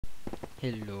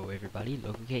Hello everybody,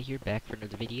 LocoCat here, back for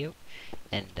another video,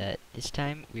 and this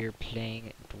time we're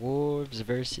playing Dwarves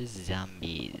versus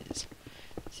Zombies.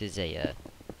 This is a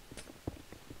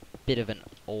bit of an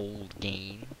old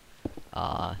game.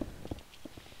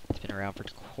 It's been around for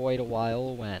quite a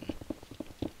while when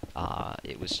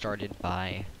it was started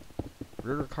by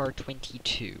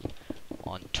RiverCar22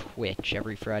 on Twitch.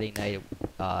 Every Friday night,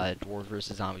 Dwarves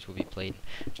versus Zombies will be played.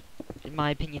 In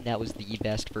my opinion, that was the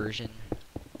best version.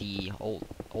 The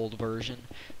old version,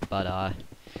 but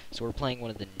so we're playing one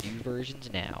of the new versions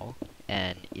now,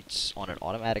 and it's on an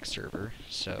automatic server,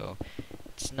 so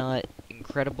it's not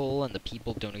incredible, and the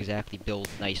people don't exactly build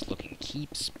nice looking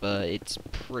keeps, but it's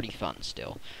pretty fun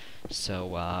still. So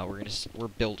we're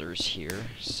builders here,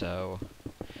 so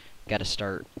gotta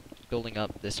start building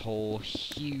up this whole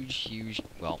huge,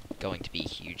 well, going to be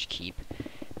huge keep,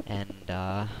 and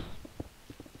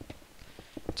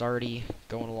it's already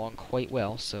going along quite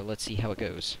well, so let's see how it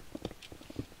goes.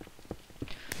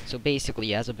 So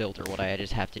basically, as a builder, what I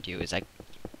just have to do is I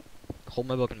hold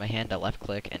my book in my hand, I left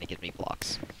click, and it gives me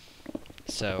blocks.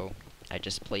 So I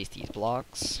just place these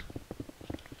blocks,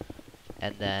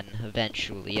 and then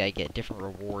eventually I get different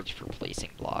rewards for placing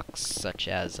blocks, such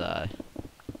as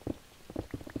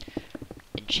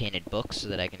enchanted books, so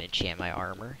that I can enchant my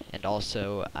armor, and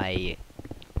also I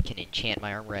can enchant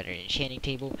my armor at an enchanting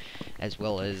table, as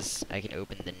well as I can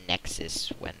open the Nexus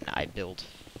when I build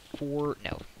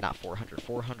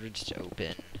 400s to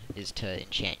open is to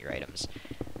enchant your items.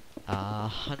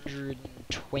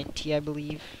 120, I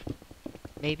believe,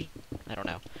 maybe? I don't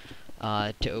know.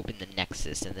 To open the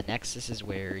Nexus, and the Nexus is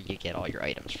where you get all your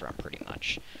items from, pretty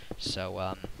much.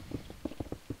 So,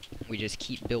 we just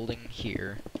keep building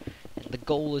here. The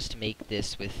goal is to make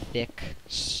this with thick,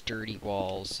 sturdy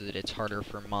walls so that it's harder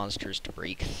for monsters to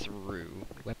break through.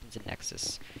 Weapons and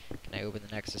Nexus. Can I open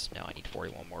the Nexus? No, I need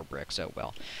 41 more bricks. Oh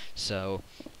well. So,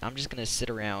 I'm just gonna sit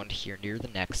around here near the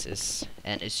Nexus,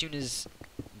 and as soon as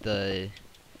the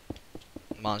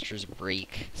monsters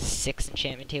break 6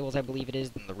 enchantment tables, I believe it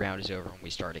is, then the round is over and we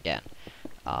start again.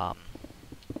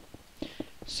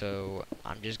 So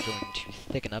I'm just going to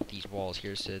thicken up these walls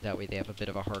here so that way they have a bit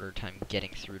of a harder time getting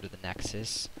through to the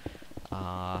Nexus.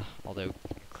 Although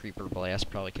Creeper Blast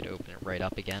probably could open it right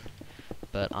up again.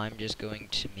 But I'm just going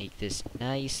to make this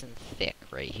nice and thick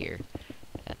right here.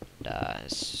 And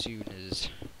as soon as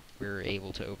we're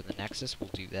able to open the Nexus, we'll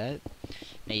do that.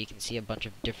 Now you can see a bunch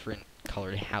of different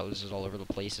colored houses all over the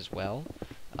place as well.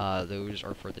 Those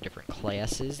are for the different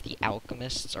classes. The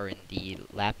alchemists are in the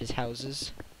lapis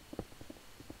houses.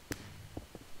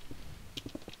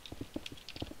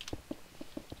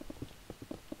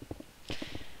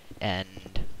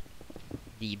 And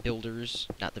the builders,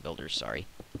 not the builders, sorry,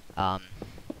 dang,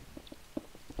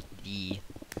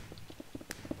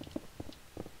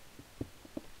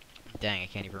 I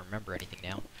can't even remember anything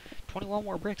now. 21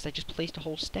 more bricks, I just placed a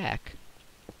whole stack.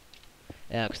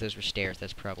 Yeah, because those were stairs,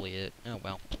 that's probably it. Oh,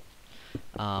 well.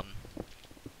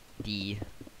 The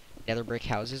other brick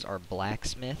houses are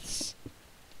blacksmiths,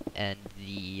 and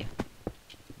the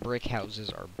brick houses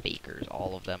are bakers.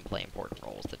 All of them play important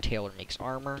roles. The tailor makes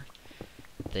armor,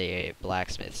 the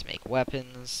blacksmiths make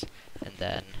weapons, and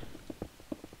then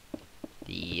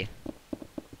the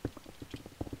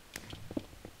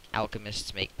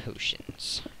alchemists make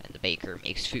potions, and the baker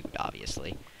makes food,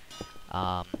 obviously.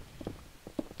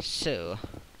 So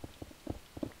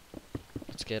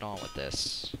let's get on with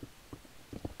this.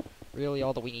 Really,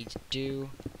 all that we need to do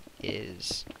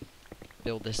is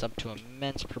build this up to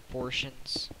immense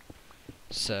proportions.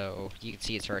 So you can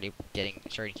see it's starting to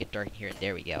get dark in here, and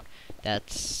there we go.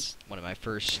 That's one of my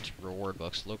first reward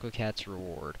books, LocoCat's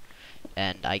Reward,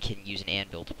 and I can use an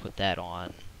anvil to put that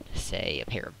on, say, a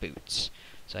pair of boots.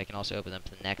 So I can also open up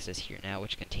the Nexus here now,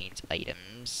 which contains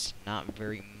items. Not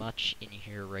very much in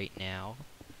here right now.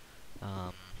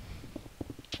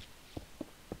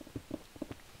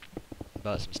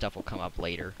 But some stuff will come up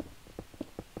later.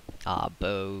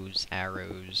 Bows,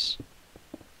 arrows,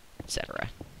 etc.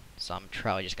 So I'm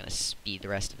probably just going to speed the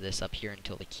rest of this up here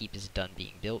until the keep is done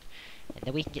being built, and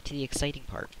then we can get to the exciting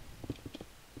part.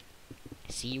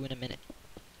 See you in a minute.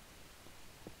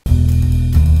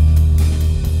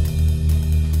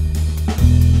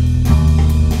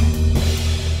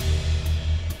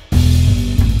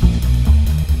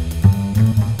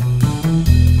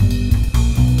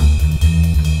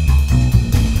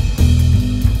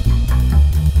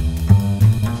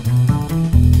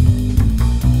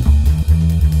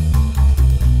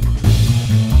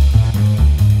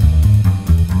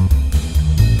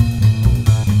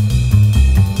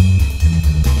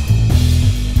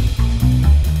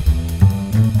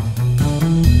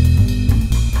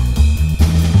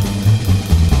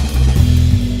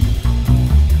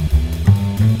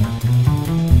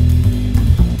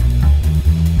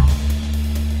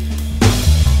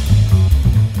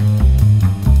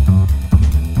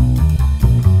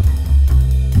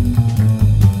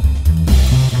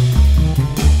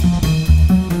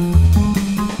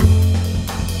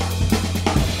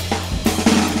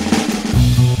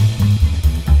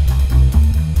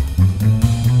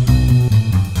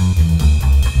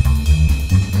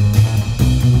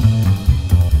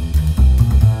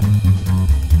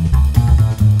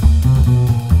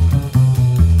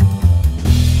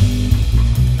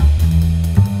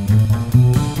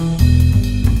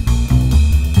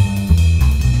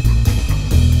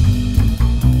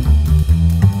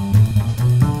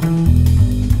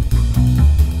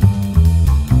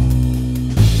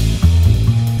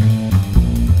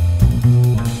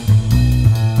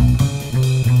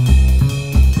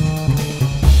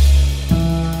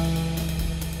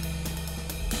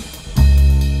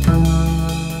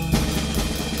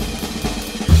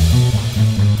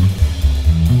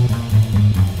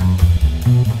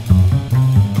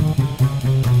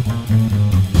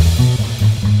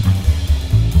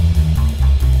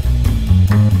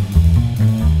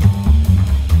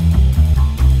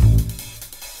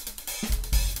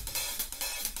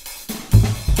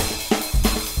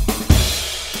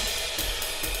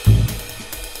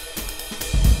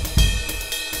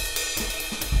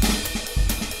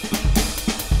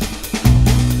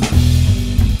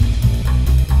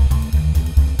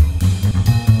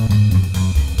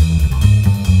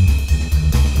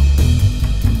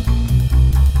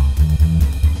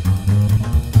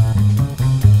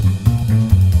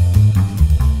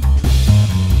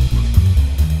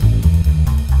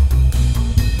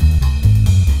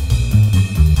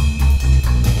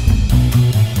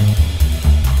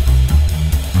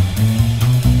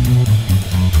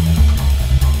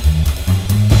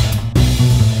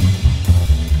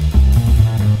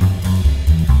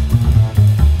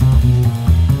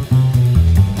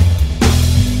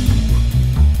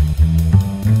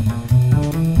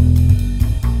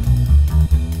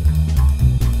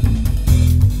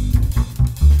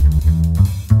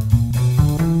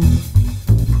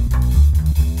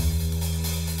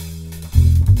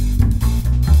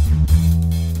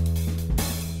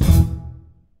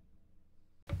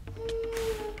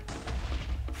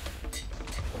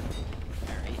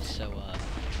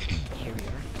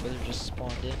 just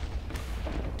spawned in.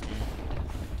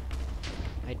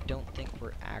 And I don't think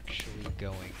we're actually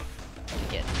going to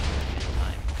get in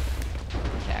time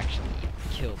to actually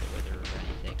kill the wither or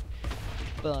anything.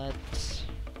 But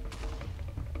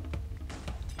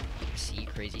you can see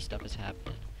crazy stuff is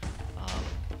happening.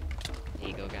 There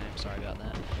you go, guy. I'm sorry about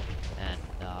that. And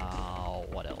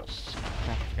what else?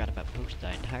 Crap, I forgot about potions.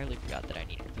 I entirely forgot that I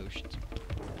needed potions.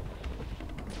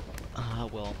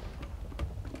 Well.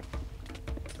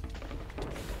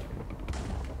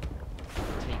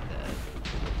 Take that.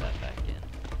 Put that back in.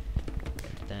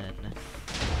 Then,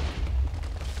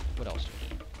 what else do we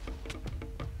need?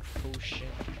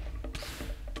 Potion.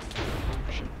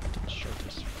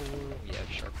 Sharpness 4. We have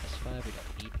sharpness 5. We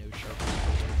don't need no sharpness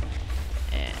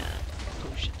 4. And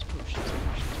potions.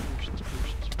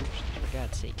 For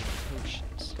God's sake, give me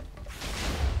potions.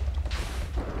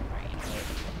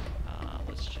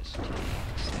 Let's just take,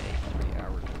 say, 3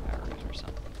 hours, 2 hours or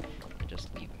something, and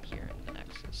just leave them here in the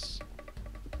Nexus.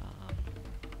 There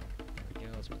we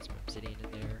go, let's put some obsidian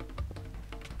in there,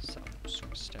 some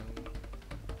stone.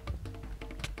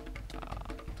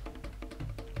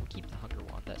 We'll keep the hunger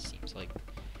wand, that seems like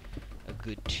a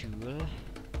good tool.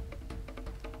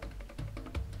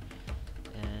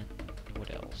 And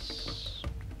what else?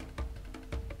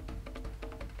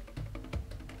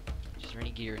 Is there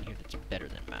any gear in here that's better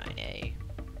than mine, eh?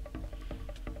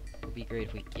 It would be great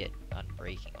if we could get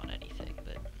unbreaking on anything,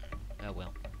 but oh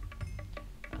well.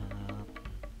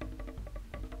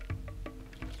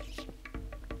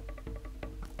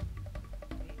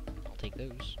 I'll take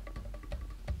those.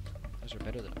 Those are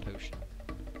better than a potion.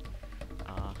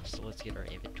 So let's get our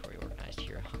inventory organized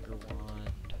here. Hunger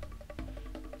wand,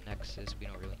 Nexus, we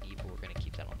don't really need, but we're gonna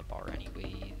keep that on the bar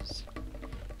anyways.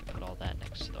 Put all that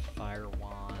next to the fire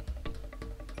wand.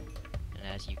 And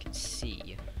as you can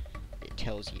see, it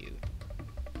tells you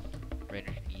right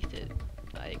underneath it,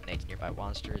 ignites nearby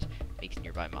monsters, makes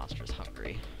nearby monsters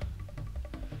hungry.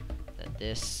 Then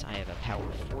this, I have a power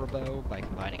 4 bow by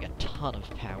combining a ton of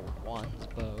power 1's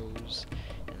bows.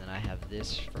 And then I have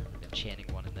this from enchanting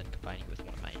one and then combining it with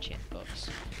one of my enchanted books.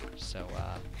 So,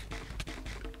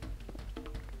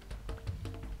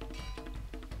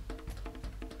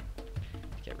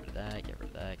 get rid of that, get rid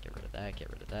of that, get rid of that, get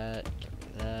rid of that, get rid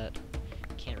of that.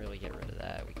 Can't really get rid of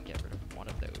that. We can get rid of one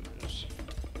of those.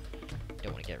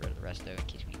 Don't want to get rid of the rest though in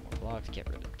case we need more blocks. Get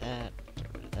rid of that,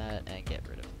 and get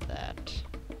rid of that.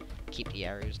 Keep the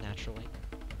arrows naturally.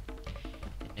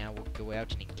 And now we'll go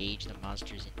out and engage the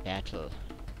monsters in battle.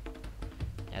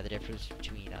 Now the difference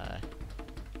between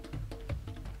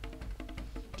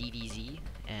DBZ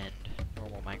and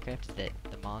normal Minecraft is that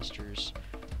the monsters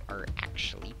are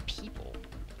actually people.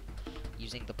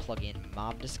 Using the plugin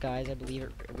Mob Disguise, I believe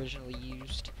it originally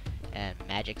used, and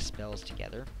magic spells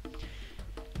together,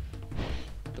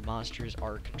 the monsters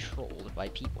are controlled by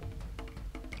people.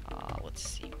 Let's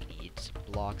see, we need some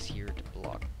blocks here to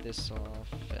block this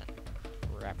off, and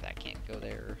crap, that can't go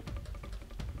there.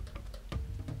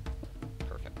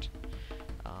 Perfect.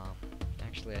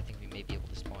 Actually, I think we may be able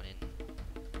to spawn in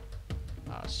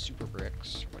super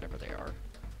bricks, or whatever they are.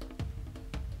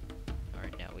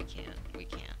 Alright, no, we can't,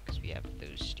 because we have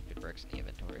those stupid bricks in the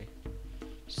inventory.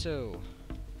 So,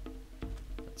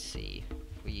 let's see,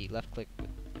 if we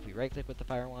right click with the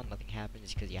fire wand, nothing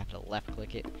happens because you have to left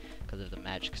click it because of the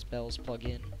magic spells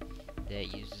plugin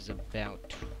that uses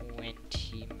about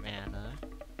 20 mana.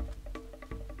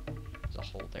 There's a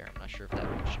hole there, I'm not sure if that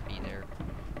one should be there.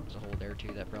 There's a hole there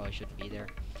too, that probably shouldn't be there.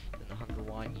 Then the hunger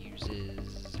wand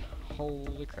uses,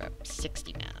 holy crap,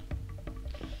 60 mana.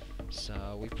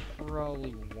 So we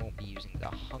probably won't be using the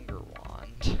hunger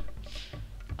wand.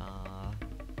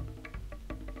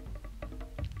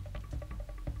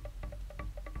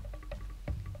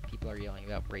 People are yelling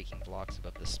about breaking blocks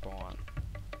above the spawn.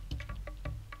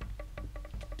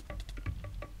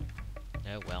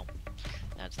 Oh well,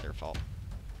 that's their fault.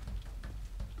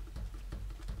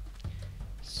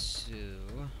 So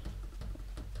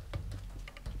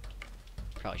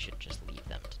probably should just leave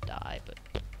them to die, but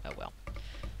oh well.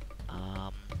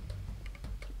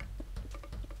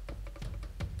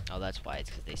 Oh, that's why, it's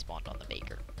because they spawned on the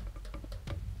baker.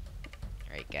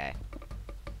 Alright, guy.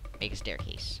 Make a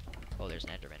staircase. Oh, there's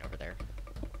an enderman over there.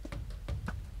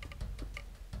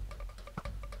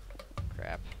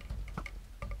 Crap.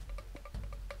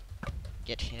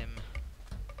 Get him.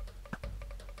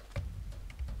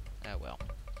 Oh well.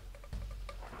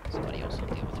 Somebody else will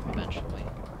deal with him eventually.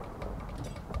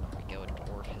 There we go, a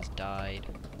dwarf has died.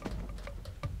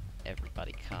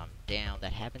 Everybody calm down.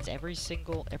 That happens every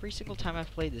single time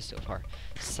I've played this so far.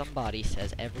 Somebody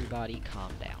says, everybody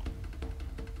calm down.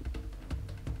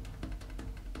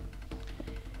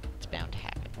 It's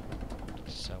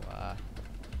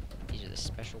the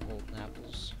special golden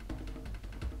apples.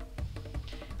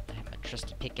 I have my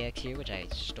trusty pickaxe here, which I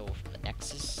stole from the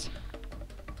Nexus.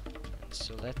 And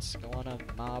so let's go on a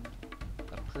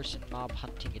person mob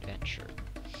hunting adventure.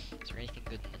 Is there anything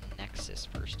good in the Nexus,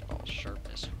 first of all?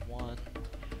 Sharpness 1.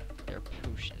 There are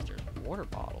potions. There's water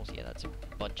bottles. Yeah, that's a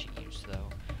bunch of use, though.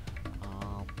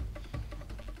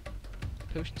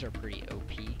 Potions are pretty OP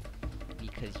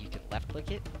because you can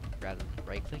left-click it rather than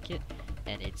right-click it,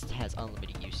 and it has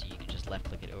unlimited use, so you can just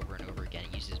left-click it over and over again.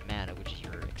 It uses mana, which is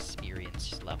your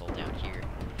experience level down here,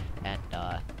 and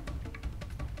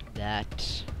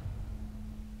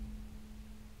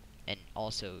and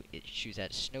also it shoots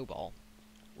at a snowball,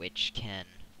 which can...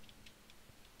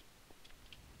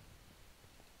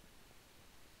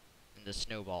 The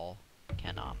snowball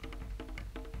can,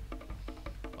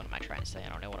 what am I trying to say? I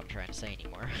don't know what I'm trying to say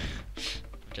anymore.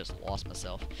 I've just lost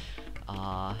myself.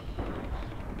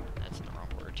 That's the wrong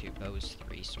word, too. Bow is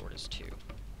 3, sword is 2.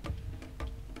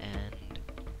 And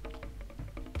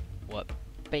what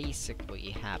basically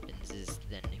happens is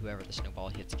then whoever the snowball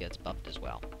hits gets buffed as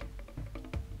well.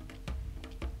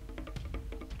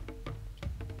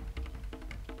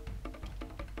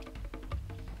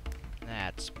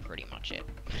 That's pretty much it.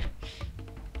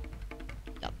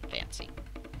 Nothing fancy.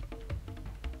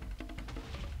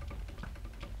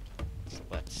 So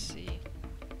let's see.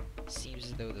 Seems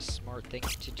as though the smart thing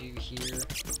to do here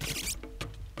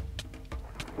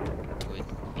would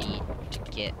be to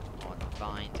get on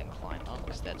vines and climb up,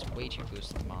 because that's way too close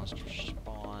to the monster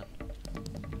spawn.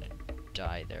 I'm gonna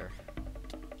die there.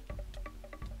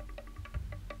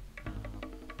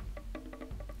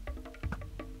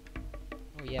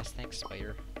 Oh yes, thanks,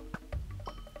 spider.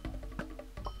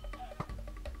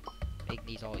 Make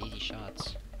these all easy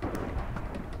shots.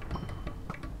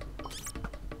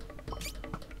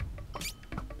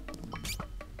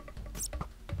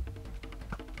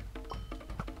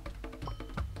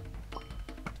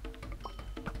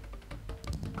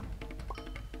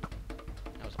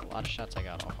 That was a lot of shots I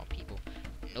got off on people.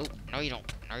 Nope, no you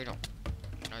don't, no you don't,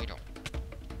 no you don't.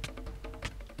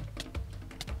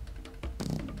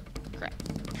 Crap.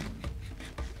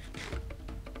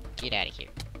 Get out of here.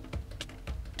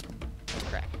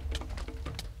 Crap.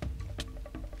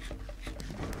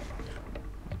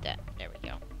 Like that. There we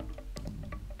go.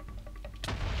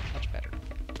 Much better.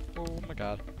 Oh my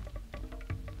god.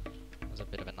 That was a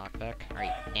bit of a knockback.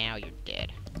 Alright, now you're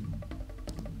dead.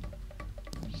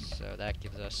 So that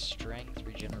gives us strength,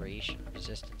 regeneration,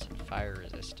 resistance, and fire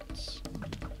resistance.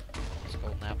 These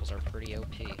golden apples are pretty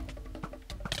OP.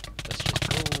 Let's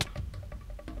just... Whoa!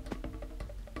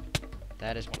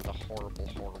 That is one of the horrible,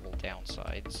 horrible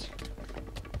downsides.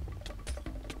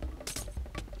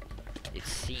 It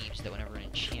seems that whenever an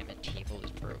enchantment table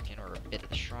is broken, or a bit of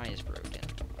the shrine is broken,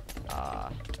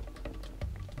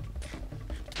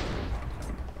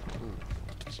 ooh,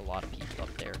 there's a lot of people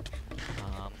up there.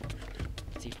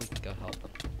 Let's see if we can go help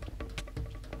them.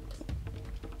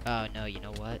 Oh, no, you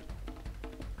know what?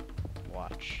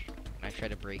 Watch. When I try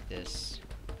to break this,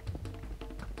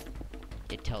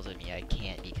 it tells me I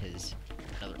can't because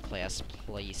another class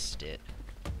placed it.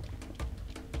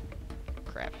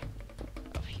 Crap.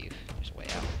 Oh, phew. There's a way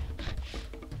out.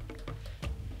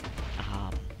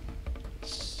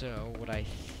 So, what I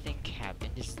think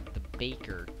happened is the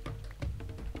baker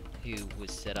who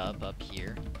was set up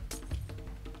here,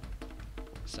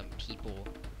 some people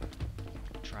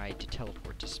tried to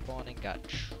teleport to spawn and got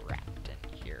trapped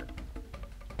in here.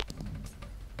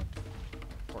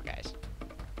 Poor guys.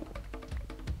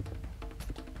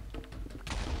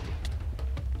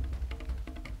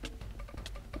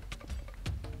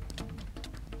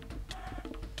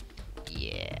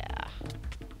 Yeah.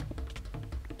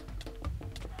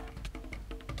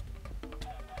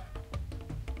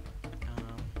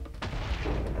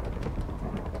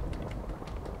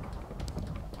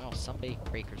 Well, some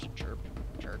breakers are jerk.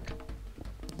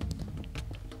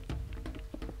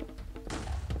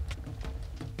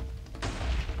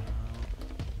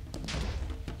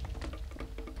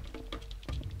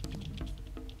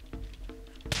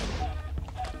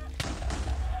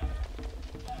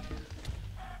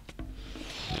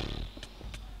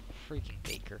 Freaking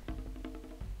baker.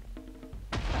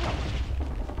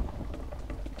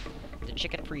 The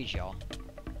chicken freeze, y'all.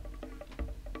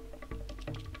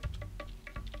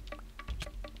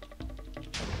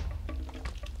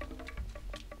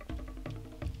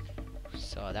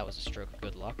 So that was a stroke of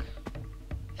good luck.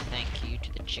 Thank you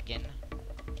to the chicken.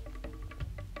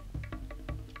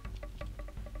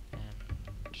 And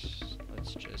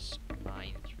let's just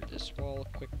mine through this wall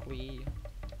quickly.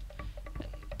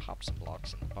 Pop some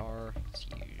blocks in the bar. Let's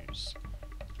use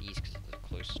these because they're the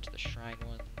closest to the shrine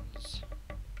ones. is.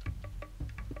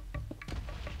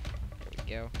 There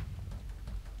we go.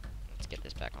 Let's get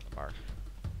this back on the bar.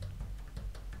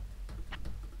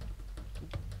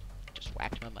 Just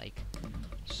whacked my mic.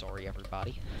 Sorry,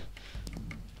 everybody.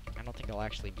 I don't think I'll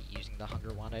actually be using the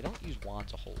hunger wand. I don't use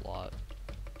wands a whole lot.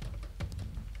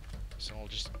 So I'll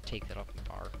just take that off the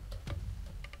bar.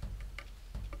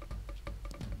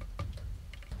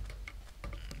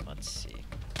 Let's see.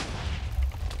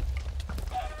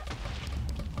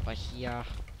 But yeah,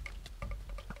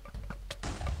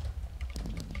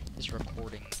 this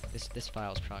recording, this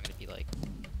file is probably gonna be like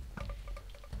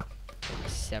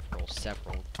several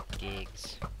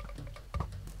gigs.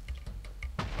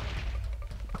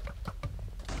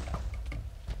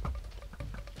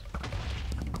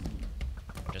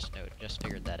 Just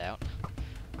figured that out.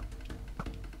 I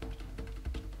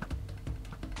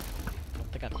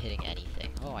don't think I'm hitting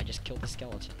anything. Oh, I just killed the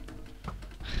skeleton.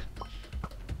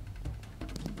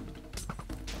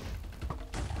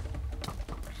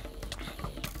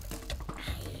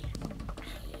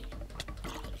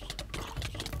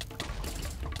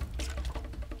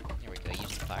 There we go,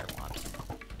 use the fire wand.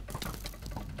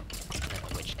 And then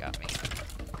the witch got me.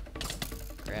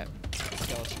 Crap.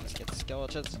 Skeletons, get the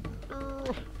skeletons.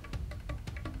 Urgh.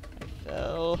 I fell.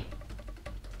 No.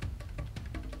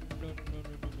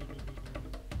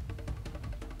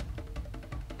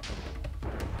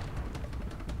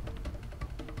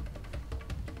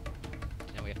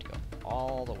 Now we have to go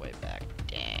all the way back.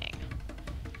 Dang.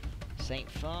 This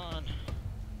ain't fun.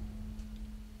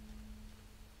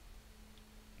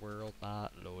 World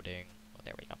not loading. Oh,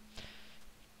 there we go.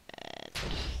 And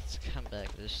let's come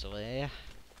back this way.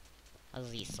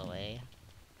 This way.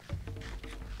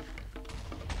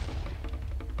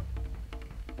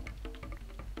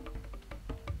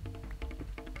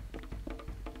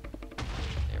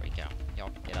 There we go. Y'all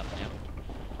can get up now.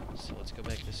 So let's go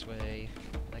back this way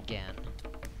again.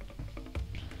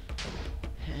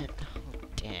 And, oh,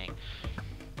 dang.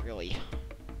 Really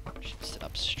should sit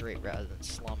up straight rather than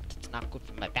slumped. It's not good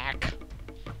for my back.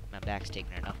 My back's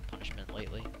taken enough punishment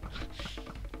lately.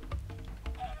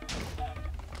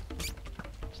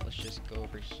 So let's just go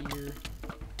over here.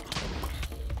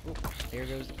 Oh, there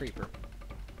goes the creeper.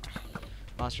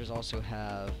 Monsters also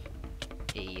have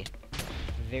a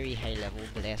very high level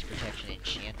blast protection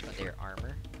enchant on their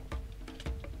armor.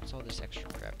 What's all this extra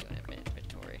crap doing in my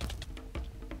inventory?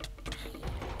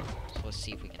 So let's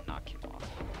see if we can knock him off.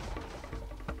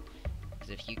 Because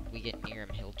if we get near him,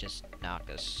 he'll just knock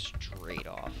us straight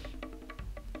off.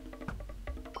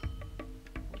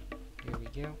 Here we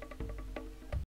go.